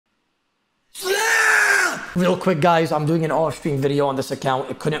Real quick, guys, I'm doing an off-stream video on this account.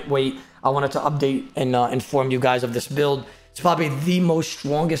 It couldn't wait. I wanted to update and inform you guys of this build. It's probably the most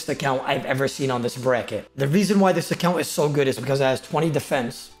strongest account I've ever seen on this bracket. The reason why this account is so good is because it has 20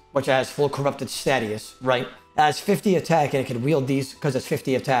 defense, which has full corrupted status, right? It has 50 attack and it can wield these because it's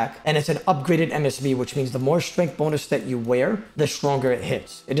 50 attack. And it's an upgraded MSB, which means the more strength bonus that you wear, the stronger it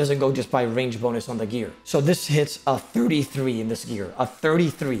hits. It doesn't go just by range bonus on the gear. So this hits a 33 in this gear, a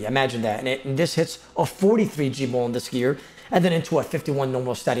 33, imagine that. And this hits a 43 G-Ball in this gear, and then into a 51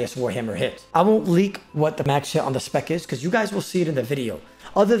 normal status Warhammer hit. I won't leak what the max hit on the spec is because you guys will see it in the video.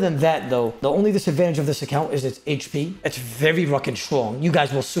 Other than that, though, the only disadvantage of this account is its HP. It's very rucking strong. You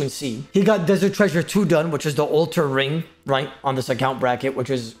guys will soon see. He got Desert Treasure 2 done, which is the Altar Ring, right, on this account bracket, which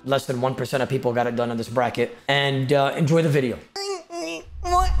is less than 1% of people got it done on this bracket. And enjoy the video.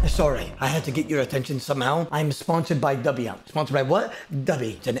 Sorry, I had to get your attention somehow. I'm sponsored by W. Sponsored by what?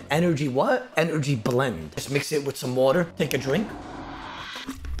 W. It's an energy what? Energy blend. Just mix it with some water. Take a drink.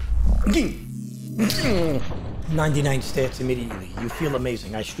 99 stats immediately. You feel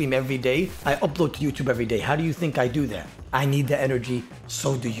amazing. I stream every day. I upload to YouTube every day. How do you think I do that? I need the energy.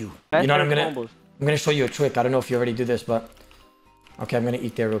 So do you. You know what I'm gonna show you a trick. I don't know if you already do this, but okay, I'm gonna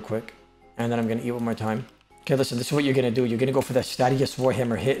eat there real quick, and then I'm gonna eat one more time. Okay, listen, this is what you're gonna do. You're gonna go for the Statius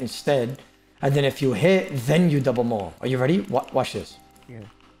Warhammer hit instead, and then if you hit, then you double maul. Are you ready? Watch this. Yeah.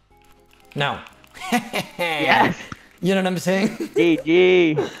 Now. Yes. You know what I'm saying?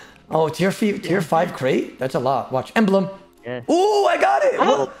 GG. Oh, tier 5 crate? That's a lot. Watch. Emblem. Yeah. Oh, I got it.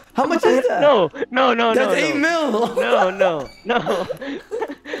 Oh. How much is that? No. That's 8 mil. No.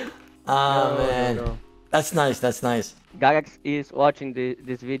 Oh, man. No. That's nice. That's nice. Gagax is watching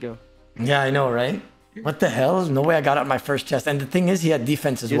this video. Yeah, I know, right? What the hell? No way I got out my first chest. And the thing is, he had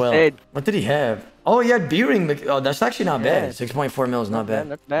defense as well. What did he have? Oh, he had B-Ring. Oh, that's actually not bad. 6.4 mil is not bad.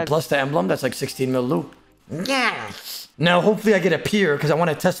 Not bad. Plus the emblem, that's like 16 mil loot. Yes. Now, hopefully I get a peer because I want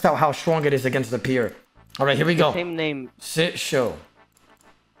to test out how strong it is against the peer. All right, here we go. Same name. Sit, show.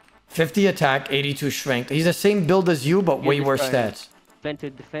 50 attack, 82 strength. He's the same build as you, but way worse stats.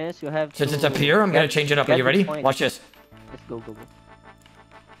 20 defense, you have Since it's a peer, I'm going to change it up. Are you ready? Watch this. Let's go.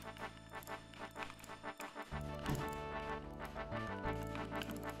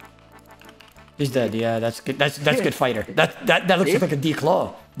 He's dead. Yeah, that's good. That's good fighter. That looks like a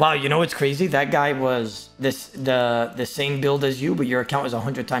D-Claw. Wow, you know what's crazy? That guy was the same build as you, but your account is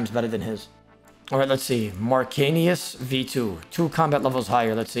 100 times better than his. All right, let's see. Marcanius V2. 2 combat levels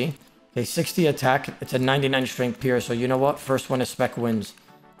higher. Let's see. Okay, 60 attack. It's a 99 strength peer. So you know what? First one is spec wins.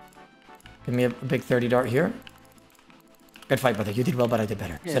 Give me a big 30 dart here. Good fight, brother. You did well, but I did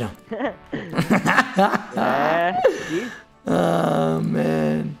better. Sit down. Oh,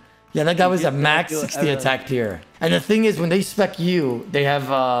 man. Yeah, that guy was a max 60 attack peer. And the thing is, when they spec you, they have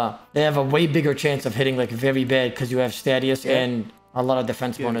a way bigger chance of hitting like very bad because you have Statius and a lot of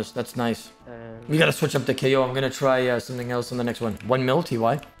defense bonus. That's nice. We gotta switch up the KO. I'm gonna try something else on the next one. 1 mil,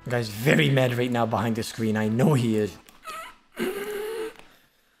 TY. The guy's very mad right now behind the screen. I know he is.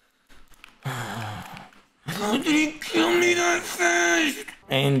 How did he kill me that fast?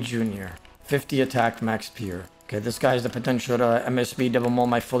 And Junior. 50 attack max peer. Okay, this guy has the potential to MSB double maul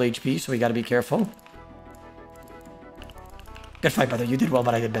my full HP, so we gotta be careful. Good fight, brother. You did well,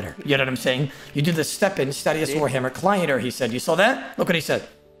 but I did better. You know what I'm saying? You did the step in, Statius Warhammer, Clienter, he said. You saw that? Look what he said.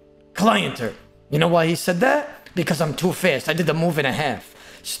 Clienter. You know why he said that? Because I'm too fast. I did the move in a half.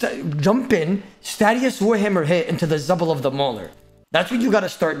 Jump in, Statius Warhammer hit into the Zubble of the Mauler. That's what you gotta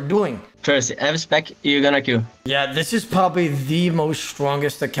start doing. First, every spec you're gonna queue. Yeah, this is probably the most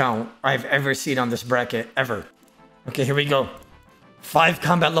strongest account I've ever seen on this bracket, ever. Okay, here we go. 5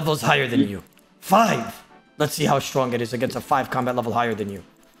 combat levels higher than you. 5! Let's see how strong it is against a 5 combat level higher than you.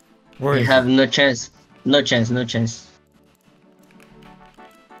 We have no chance. No chance.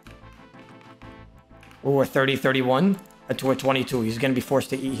 Oh, a 30, 31. To a 22. He's gonna be forced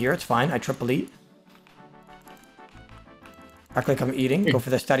to eat here. It's fine. I triple eat. Act like I'm eating. Go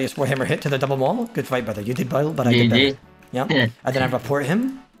for the Statius Warhammer hit to the double maul. Good fight, brother. You did well, but I did better. Yeah. And then I report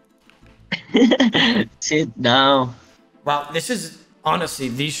him. Sit down. Wow, this is honestly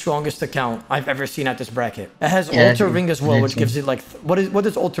the strongest account I've ever seen at this bracket. It has Altar Ring as well, which gives it like what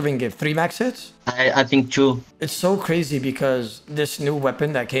does Altar Ring give? 3 max hits? I think 2. It's so crazy because this new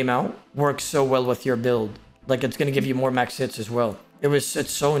weapon that came out works so well with your build. Like it's gonna give you more max hits as well.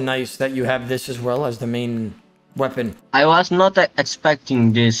 It's so nice that you have this as well as the main weapon. I was not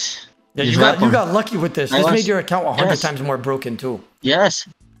expecting this. Yeah, you got lucky with this. This made your account 100 times more broken too. Yes.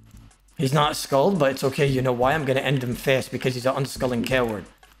 He's not skulled, but it's okay. You know why? I'm gonna end him fast because he's an unskulling coward.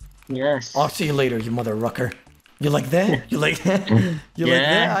 Yes. I'll see you later, you mother rucker. You like that? You like that? You like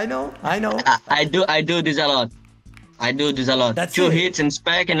that? Yeah. I know. I know. I do this a lot. I do this a lot. That's Two it. hits and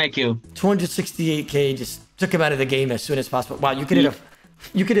spec and I kill. 268k just took him out of the game as soon as possible. Wow, you could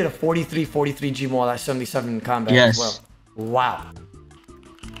hit a 43 G maul at 77 in combat as well. Yes. Wow.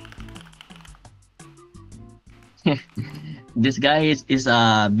 This guy is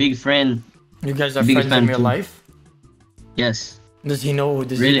a big friend. You guys are Big friends fan in real too. life? Yes. Does he know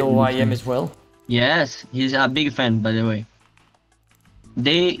Really who I big am fan. as well? Yes, he's a big fan, by the way.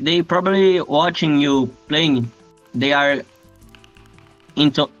 They probably watching you playing. They are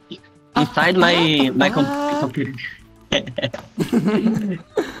into inside my computer.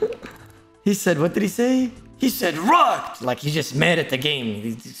 He said, what did he say? He said, rocked! Like he's just mad at the game.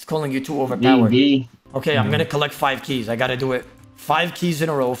 He's calling you too overpowered. GG. Okay, I'm gonna collect 5 keys. I gotta do it 5 keys in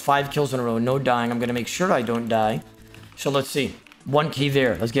a row, 5 kills in a row, no dying. I'm gonna make sure I don't die. So let's see. 1 key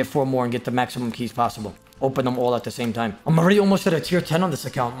there. Let's get 4 more and get the maximum keys possible. Open them all at the same time. I'm already almost at a tier 10 on this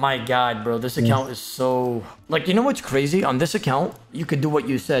account. My God, bro. This account is so... Like, you know what's crazy? On this account, you could do what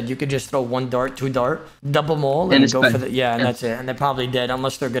you said. You could just throw 1 dart, 2 dart, double them all, and it's go fine. for the... Yeah, and that's it. And they're probably dead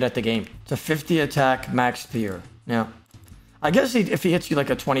unless they're good at the game. It's a 50 attack max spear. Yeah. I guess if he hits you like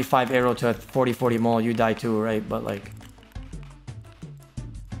a 25 arrow to a 40 maul, you die too, right? But like...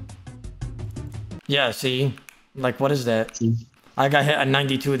 Yeah, see? Like, what is that? I got hit at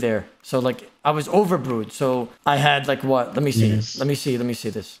 92 there. So, like, I was overbrewed. So, I had, like, what? Let me see. Yes. Let me see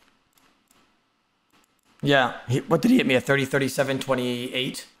this. Yeah. What did he hit me? A 30, 37,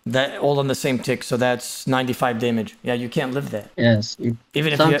 28? That all on the same tick. So, that's 95 damage. Yeah, you can't live that. Yes.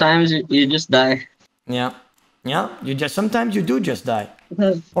 Even if Sometimes you just die. Yeah. Yeah. Sometimes you do just die.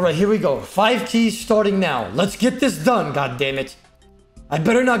 All right, here we go. 5 keys starting now. Let's get this done, God damn it. I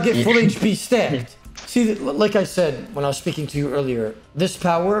better not get full HP stacked. See, like I said when I was speaking to you earlier, this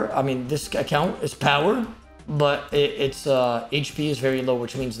account is power, but its HP is very low,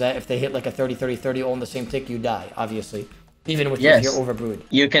 which means that if they hit like a 30, 30, 30 all in the same tick, you die, obviously. Even if you're overbrewed.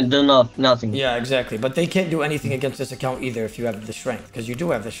 You can do nothing. Yeah, exactly. But they can't do anything against this account either if you have the strength, because you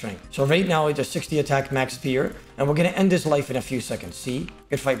do have the strength. So right now, it's a 60 attack max spear, and we're going to end his life in a few seconds. See?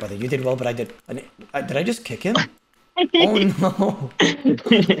 Good fight, brother. You did well, but I did... Did I just kick him? Oh, no.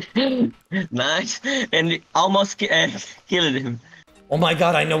 Nice. And almost killed him. Oh my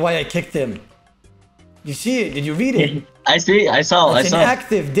God, I know why I kicked him. You see it? Did you read it? I see. I saw. It's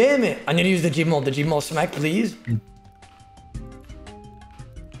inactive. Damn it. I need to use the Gmaul. The Gmaul smack, please.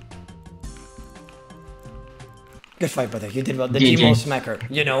 Good fight, brother. You did well. The Gmaul smacker.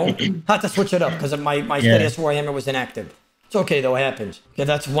 You know? Had to switch it up because my Steadiest Warhammer was inactive. It's okay though, it happens. Okay,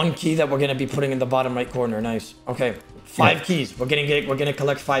 that's 1 key that we're gonna be putting in the bottom right corner. Nice. Okay, 5 keys. We're gonna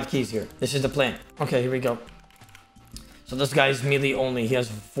collect 5 keys here. This is the plan. Okay, here we go. So this guy's melee only. He has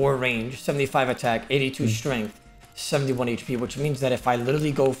 4 range, 75 attack, 82 strength, 71 HP, which means that if I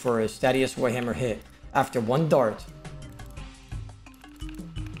literally go for a Steadiest Warhammer hit after 1 dart,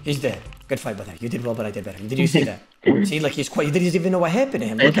 he's dead. Good fight, brother. You did well, but I did better. Did you see that? See, like he's quite. He doesn't even know what happened to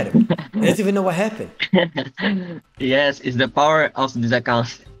him. Look at him. He doesn't even know what happened. Yes, it's the power of this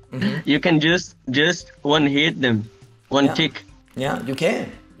account. You can just one hit them, one tick. Yeah, you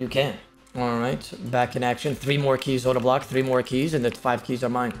can. You can. All right, back in action. 3 more keys, Odablock. 3 more keys, and the 5 keys are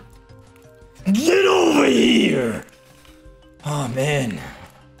mine. Get over here! Oh man.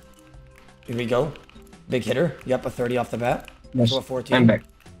 Here we go. Big hitter. Yep, a 30 off the bat. Yes, So a 14. I'm back.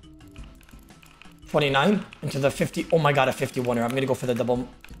 29 into the 50. Oh my God, a 51er. I'm gonna go for the double.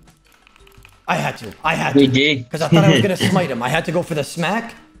 I had to. GG. Because I thought I was gonna smite him. I had to go for the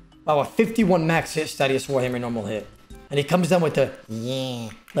smack. Wow, a 51 max hit, Steadiest Warhammer normal hit. And he comes down with the, yeah.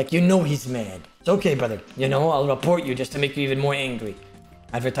 Like, you know he's mad. It's okay, brother. You know, I'll report you just to make you even more angry.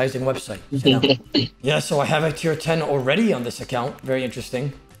 Advertising website. You know? Yeah, so I have a tier 10 already on this account. Very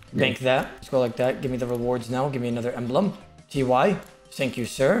interesting. Bank that. Let's go like that. Give me the rewards now. Give me another emblem. TY. Thank you,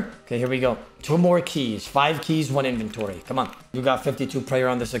 sir. Okay, here we go. 2 more keys. 5 keys, 1 inventory. Come on. You got 52 prayer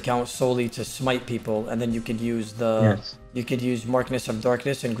on this account solely to smite people, and then you could use the... Yes. You could use Markness of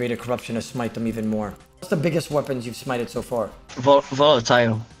Darkness and Greater Corruption to smite them even more. What's the biggest weapons you've smited so far?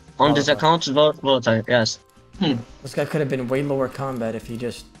 Volatile. On this account, volatile. Yes. This guy could have been way lower combat if he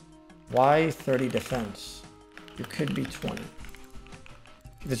just... Why 30 defense? You could be 20.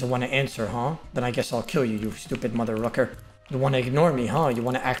 He doesn't want to answer, huh? Then I guess I'll kill you, you stupid mother rucker. You want to ignore me, huh? You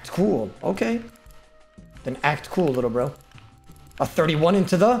want to act cool. Okay. Then act cool, little bro. A 31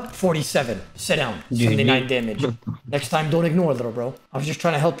 into the 47. Sit down. 79 damage. Next time, don't ignore, little bro. I was just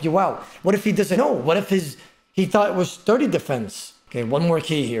trying to help you out. What if he doesn't know? What if he thought it was 30 defense? Okay, 1 more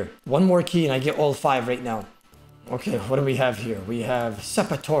key here. 1 more key and I get all 5 right now. Okay, what do we have here? We have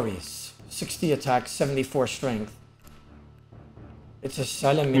Sepatoris. 60 attack, 74 strength. It's a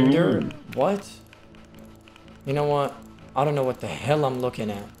salamander. What? You know what? I don't know what the hell I'm looking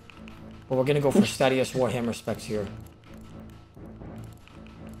at. But we're gonna go for Stadius Warhammer specs here.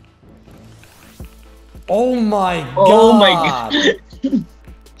 Oh my god!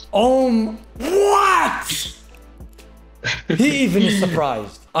 Oh my god! What? He even is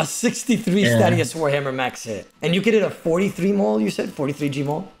surprised. A 63 Stadius Warhammer max hit. And you get it a 43 mole, you said? 43 G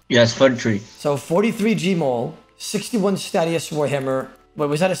mole? Yes, 43. So 43 G mole, 61 Stadius Warhammer. Wait,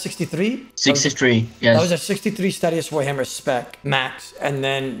 was that a 63? 63, yes. That was a 63 Stadius Warhammer spec max. And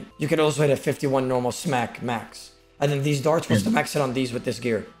then you could also hit a 51 normal smack max. And then these darts, what's the max hit on these with this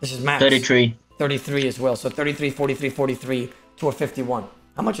gear? This is max. 33. 33 as well. So 33, 43, 43 to a 51.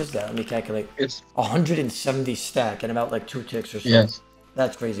 How much is that? Let me calculate. It's 170 stack and about like 2 ticks or so. yes.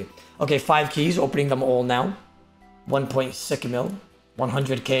 That's crazy. Okay, 5 keys, opening them all now. 1.6 mil,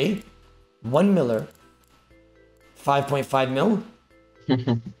 100k, 1 miller, 5.5 mil,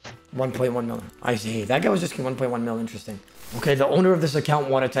 1.1 mil. I see. That guy was just 1.1 mil. Interesting. Okay, the owner of this account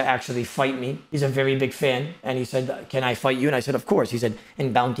wanted to actually fight me. He's a very big fan. And he said, can I fight you? And I said, of course. He said,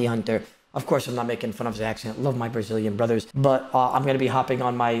 in Bounty Hunter. Of course, I'm not making fun of his accent. Love my Brazilian brothers. But I'm going to be hopping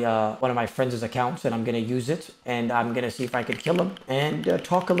on my one of my friends' accounts, and I'm going to use it. And I'm going to see if I can kill him and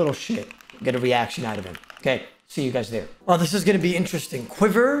talk a little shit. Get a reaction out of him. Okay, see you guys there. Oh, this is going to be interesting.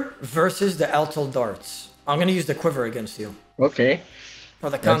 Quiver versus the Alto darts. I'm going to use the quiver against you. Okay. For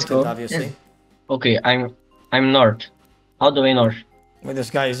the content, obviously. Yeah. Okay, I'm north. How do I north? Wait, this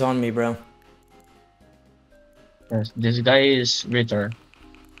guy is on me, bro. Yes, this guy is Ritter.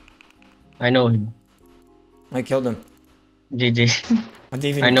 I know him. I killed him. GG. I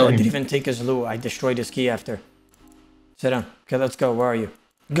didn't even take his loot. I destroyed his key after. Sit down. Okay, let's go. Where are you?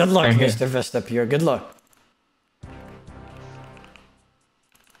 Good luck, I'm here. Mr. Vesta Pure. Good luck.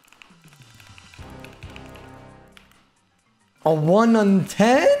 A 1 on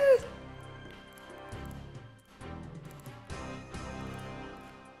 10?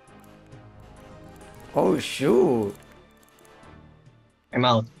 Oh, shoot. I'm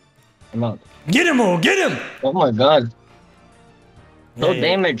out. I'm out. Get him, oh, get him! Oh my god. No Yeah.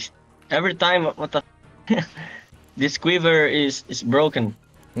 damage. Every time, what the this quiver is broken.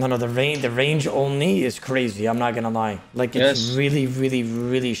 No, the range only is crazy. I'm not gonna lie. Like, it's Yes. really, really,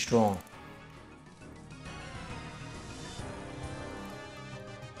 really strong.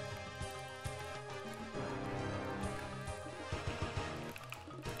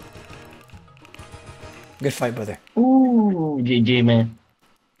 Good fight, brother. Ooh, GG man.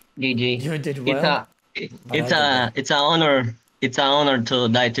 GG. You did well. It's a honor. It's an honor to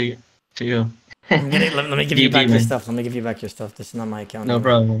die to you. Let me give you GG, back your man. stuff. Let me give you back your stuff. This is not my account. No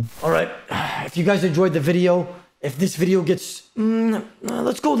anymore. problem. All right. If you guys enjoyed the video, if this video gets,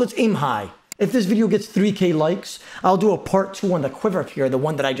 let's aim high. If this video gets 3K likes, I'll do a part 2 on the quiver here, the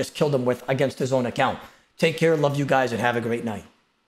one that I just killed him with against his own account. Take care. Love you guys and have a great night.